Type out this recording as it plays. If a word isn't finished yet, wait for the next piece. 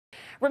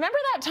Remember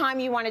that time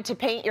you wanted to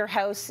paint your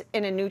house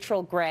in a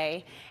neutral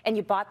gray and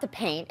you bought the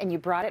paint and you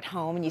brought it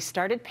home and you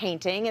started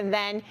painting and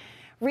then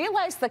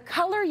realized the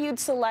color you'd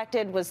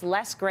selected was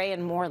less gray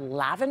and more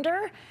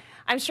lavender?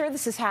 I'm sure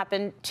this has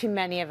happened to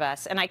many of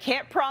us, and I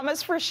can't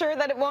promise for sure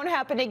that it won't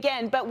happen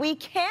again, but we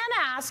can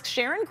ask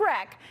Sharon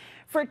Grech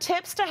for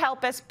tips to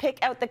help us pick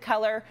out the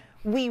color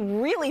we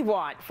really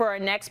want for our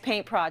next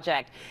paint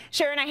project.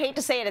 Sharon, I hate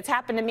to say it, it's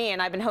happened to me,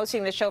 and I've been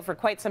hosting the show for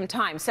quite some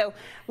time. So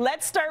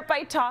let's start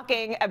by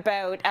talking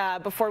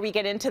about, before we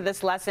get into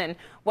this lesson,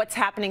 what's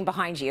happening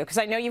behind you, because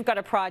I know you've got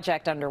a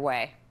project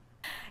underway.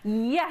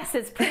 Yes,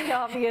 it's pretty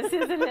obvious,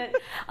 isn't it?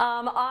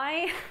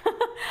 I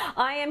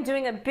am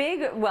doing a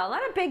big, well,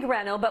 not a big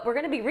reno, but we're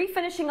going to be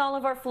refinishing all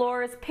of our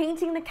floors,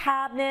 painting the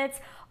cabinets,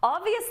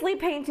 obviously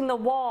painting the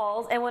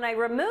walls, and when I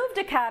removed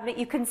a cabinet,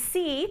 you can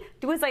see,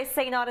 do as I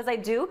say, not as I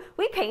do,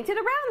 we painted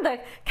around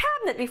the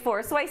cabinet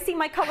before. So I see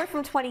my color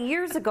from 20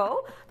 years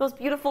ago, those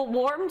beautiful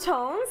warm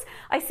tones.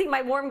 I see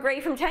my warm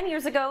gray from 10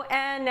 years ago,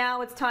 and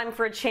now it's time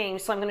for a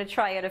change. So I'm going to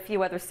try out a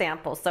few other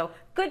samples. So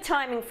good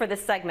timing for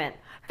this segment.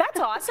 That's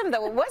awesome,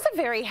 though. It was a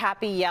very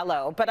happy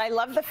yellow, but I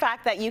love the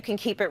fact that you can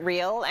keep it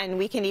real, and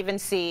we can even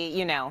see,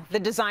 you know, the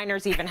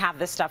designers even have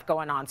this stuff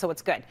going on, so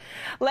it's good.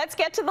 Let's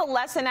get to the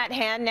lesson at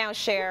hand now,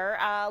 Cher.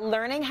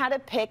 Learning how to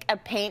pick a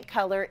paint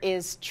color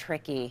is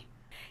tricky.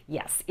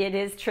 Yes, it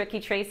is tricky,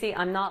 Tracy.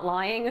 I'm not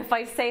lying if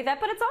I say that,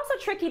 but it's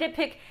also tricky to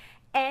pick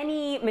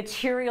any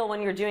material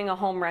when you're doing a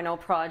home reno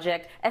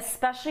project,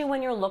 especially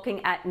when you're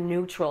looking at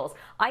neutrals.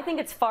 I think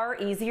it's far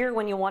easier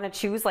when you want to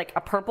choose like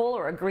a purple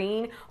or a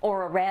green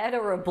or a red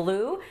or a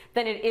blue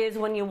than it is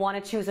when you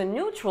want to choose a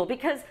neutral,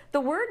 because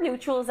the word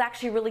neutral is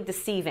actually really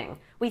deceiving.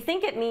 We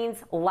think it means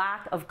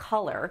lack of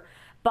color,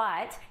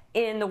 but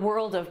in the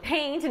world of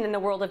paint and in the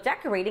world of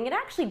decorating, it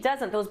actually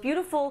doesn't. Those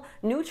beautiful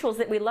neutrals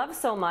that we love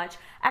so much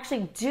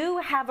actually do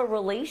have a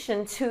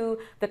relation to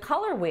the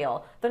color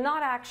wheel. They're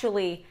not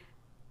actually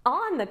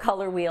on the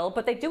color wheel,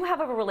 but they do have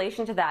a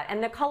relation to that,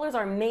 and the colors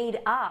are made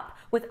up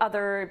with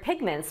other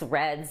pigments,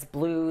 reds,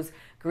 blues,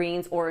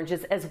 greens,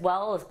 oranges, as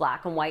well as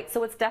black and white.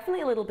 So it's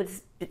definitely a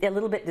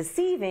little bit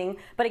deceiving,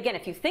 but again,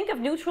 if you think of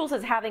neutrals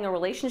as having a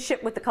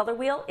relationship with the color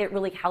wheel, it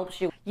really helps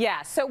you.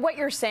 Yeah, so what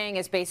you're saying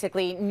is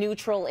basically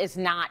neutral is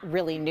not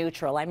really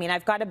neutral. I mean,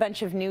 I've got a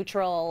bunch of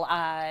neutral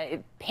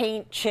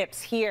paint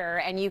chips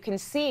here, and you can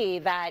see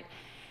that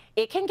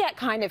it can get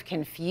kind of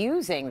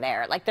confusing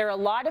there. Like, there are a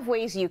lot of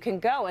ways you can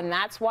go, and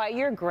that's why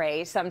your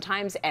gray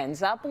sometimes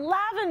ends up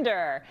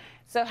lavender.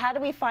 So how do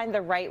we find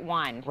the right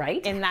one,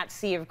 right, in that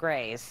sea of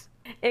grays?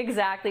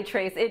 Exactly,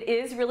 Trace. It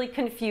is really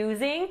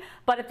confusing,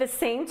 but at the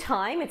same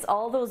time, it's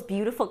all those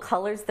beautiful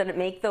colors that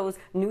make those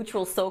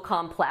neutrals so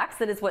complex.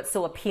 That is what's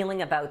so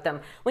appealing about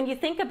them. When you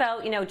think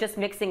about, you know, just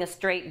mixing a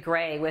straight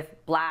gray with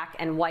black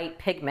and white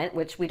pigment,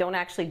 which we don't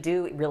actually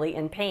do really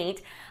in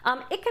paint,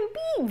 it can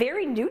be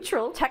very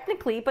neutral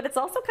technically, but it's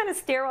also kind of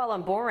sterile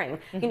and boring.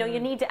 You know, you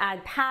need to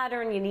add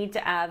pattern, you need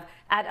to add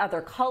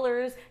other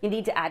colors, you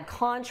need to add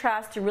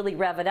contrast to really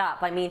rev it up.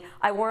 I mean,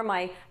 I wore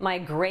my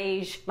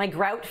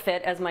grout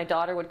fit, as my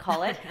daughter would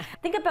call it.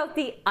 Think about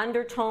the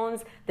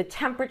undertones, the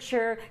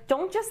temperature.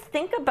 Don't just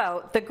think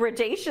about the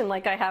gradation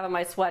like I have in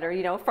my sweater,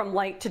 you know, from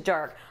light to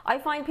dark. I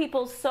find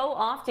people so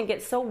often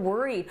get so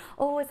worried,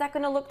 oh, is that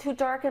going to look too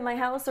dark in my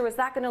house, or is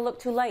that going to look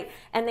too light?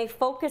 And they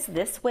focus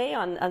this way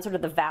on sort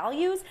of the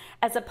values,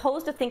 as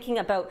opposed to thinking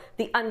about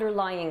the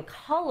underlying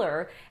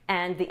color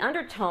and the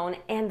undertone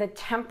and the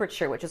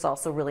temperature, which is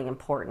also really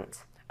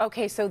important.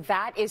 Okay, so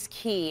that is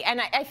key. And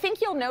I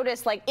think you'll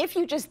notice, like, if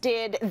you just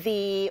did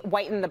the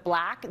white and the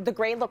black, the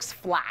gray looks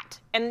flat.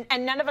 And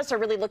none of us are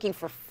really looking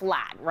for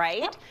flat,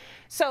 right? Yep.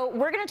 So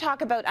we're going to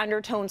talk about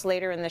undertones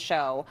later in the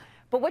show.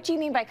 But what do you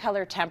mean by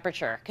color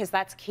temperature? Because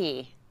that's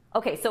key.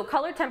 Okay, so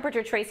color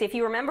temperature, Tracy, if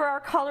you remember our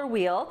color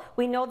wheel,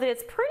 we know that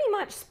it's pretty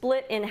much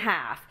split in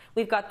half.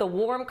 We've got the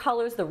warm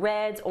colors, the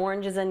reds,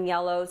 oranges, and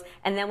yellows,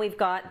 and then we've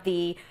got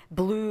the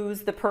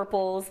blues, the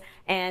purples,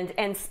 and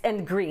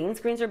greens.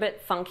 Greens are a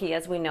bit funky,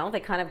 as we know.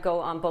 They kind of go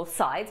on both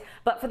sides.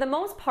 But for the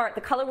most part,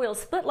 the color wheel is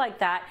split like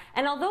that,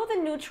 and although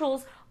the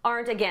neutrals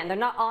aren't, again, they're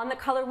not on the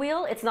color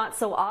wheel, it's not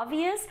so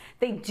obvious,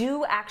 they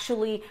do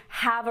actually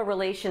have a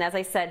relation, as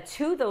I said,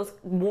 to those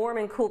warm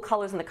and cool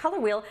colors in the color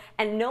wheel,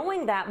 and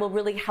knowing that will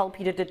really help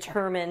you to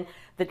determine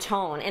the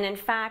tone. And in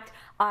fact,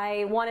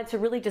 I wanted to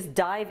really just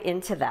dive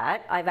into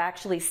that. I've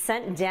actually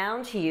sent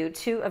down to you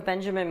two of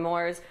Benjamin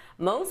Moore's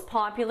most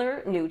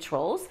popular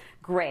neutrals,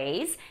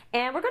 grays,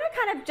 and we're going to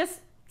kind of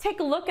just take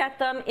a look at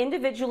them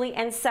individually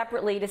and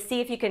separately to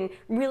see if you can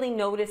really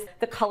notice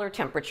the color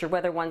temperature,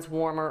 whether one's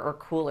warmer or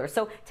cooler.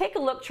 So take a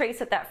look, Trace,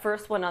 at that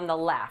first one on the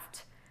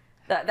left.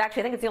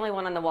 Actually, I think it's the only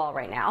one on the wall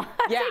right now.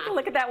 Yeah. Take a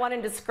look at that one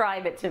and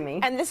describe it to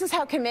me. And this is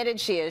how committed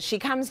she is. She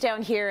comes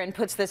down here and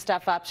puts this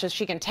stuff up so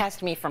she can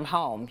test me from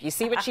home. You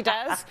see what she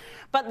does?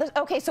 But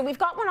okay, so we've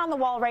got one on the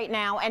wall right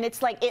now, and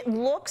it's like, it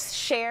looks,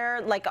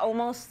 Cher, like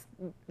almost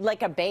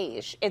like a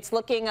beige. It's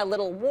looking a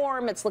little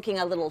warm. It's looking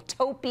a little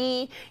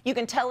taupey. You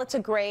can tell it's a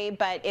gray,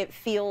 but it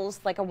feels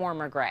like a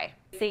warmer gray.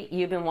 See,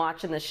 you've been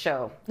watching the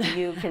show.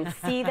 You can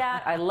see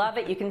that. I love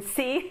it. You can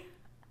see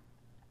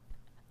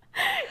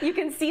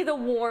the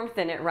warmth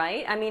in it,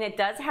 right? I mean, it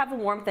does have a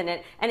warmth in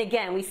it. And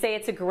again, we say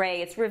it's a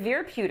gray. It's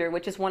Revere Pewter,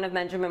 which is one of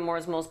Benjamin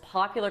Moore's most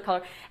popular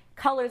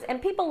colors,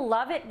 and people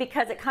love it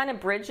because it kind of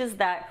bridges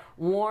that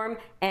warm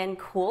and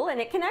cool, and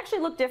it can actually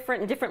look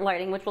different in different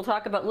lighting, which we'll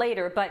talk about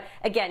later. But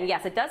again,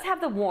 yes, it does have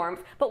the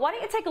warmth. But why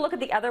don't you take a look at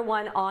the other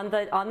one on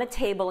the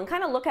table and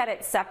kind of look at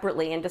it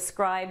separately and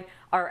describe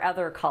our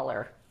other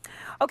color.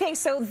 Okay,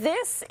 so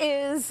this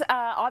is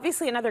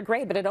obviously another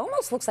gray, but it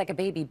almost looks like a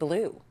baby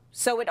blue.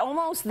 So it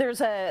almost,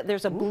 there's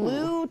a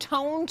blue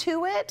tone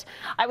to it.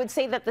 I would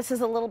say that this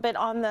is a little bit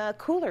on the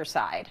cooler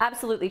side.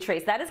 Absolutely,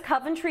 Trace. That is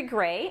Coventry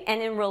Gray,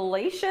 and in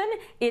relation,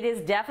 it is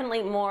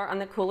definitely more on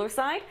the cooler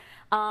side.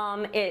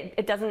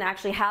 It doesn't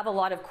actually have a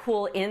lot of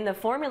cool in the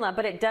formula,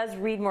 but it does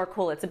read more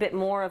cool. It's a bit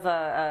more of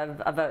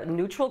a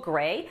neutral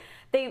gray.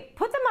 They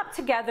put them up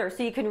together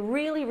so you can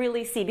really,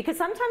 really see, because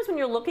sometimes when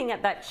you're looking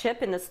at that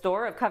chip in the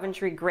store of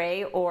Coventry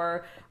Gray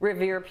or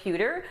Revere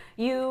Pewter,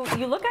 you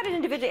look at it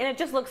individually and it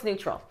just looks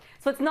neutral.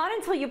 So it's not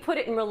until you put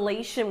it in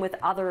relation with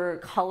other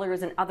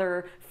colors and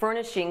other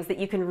furnishings that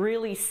you can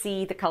really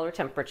see the color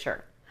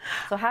temperature.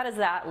 So how does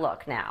that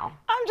look now?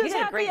 I'm just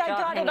happy I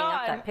got it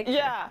on.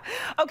 Yeah.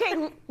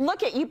 Okay,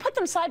 look at, you put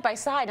them side by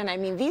side, and I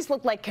mean, these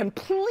look like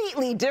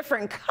completely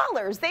different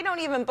colors. They don't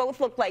even both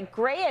look like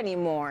gray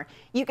anymore.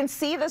 You can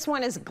see this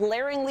one is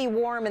glaringly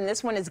warm and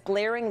this one is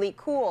glaringly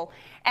cool,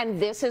 and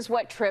this is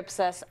what trips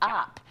us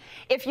up.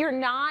 If you're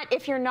not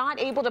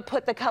able to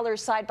put the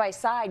colors side by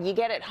side, you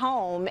get it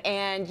home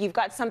and you've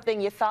got something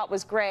you thought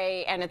was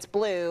gray and it's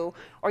blue,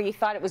 or you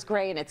thought it was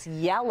gray and it's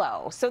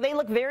yellow. So they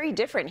look very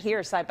different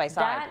here side by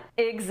side.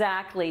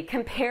 Exactly.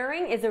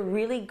 Comparing is a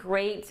really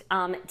great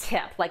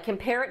tip. Like,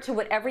 compare it to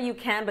whatever you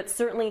can, but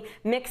certainly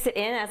mix it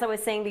in. As I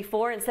was saying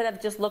before, instead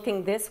of just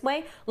looking this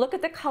way, look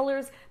at the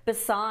colors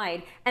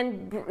beside,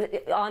 and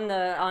on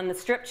the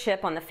strip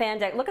chip, on the fan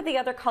deck, look at the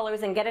other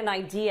colors and get an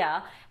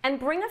idea, and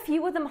bring a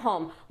few of them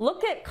home.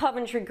 Look at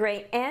Coventry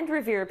Gray and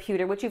Revere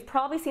Pewter, which you've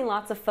probably seen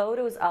lots of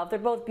photos of. They're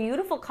both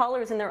beautiful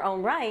colors in their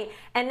own right,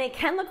 and they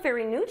can look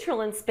very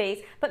neutral in space,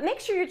 but make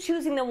sure you're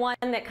choosing the one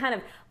that kind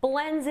of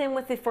blends in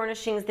with the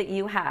furnishings that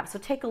you have. So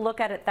take a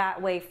look at it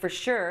that way for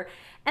sure.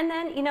 And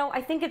then, you know,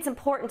 I think it's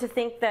important to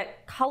think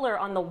that color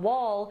on the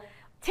wall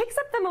takes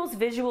up the most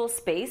visual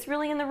space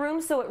really in the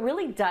room, so it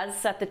really does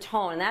set the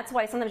tone. And that's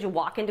why sometimes you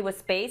walk into a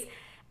space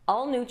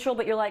all neutral,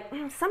 but you're like,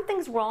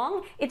 something's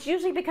wrong. It's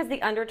usually because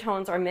the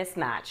undertones are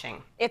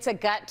mismatching. It's a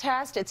gut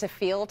test, it's a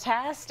feel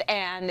test,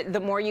 and the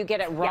more you get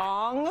it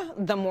wrong,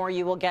 the more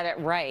you will get it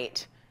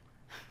right.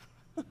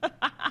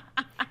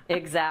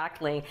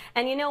 Exactly.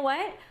 And you know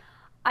what?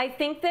 I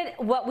think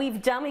that what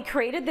we've done, we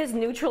created this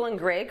neutral and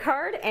gray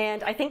card,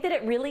 and I think that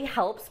it really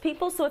helps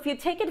people. So if you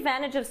take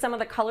advantage of some of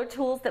the color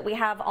tools that we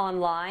have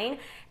online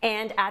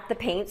and at the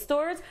paint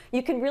stores,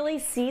 you can really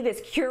see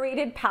this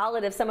curated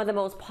palette of some of the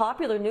most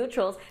popular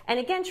neutrals. And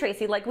again,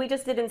 Tracy, like we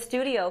just did in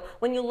studio,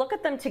 when you look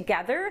at them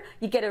together,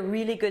 you get a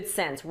really good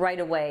sense right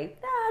away.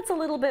 That's a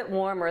little bit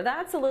warmer,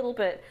 that's a little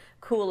bit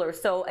cooler.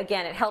 So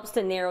again, it helps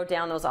to narrow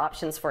down those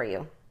options for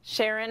you.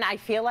 Sharon, I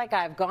feel like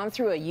I've gone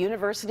through a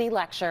university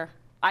lecture.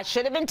 I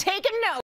should have been taking notes.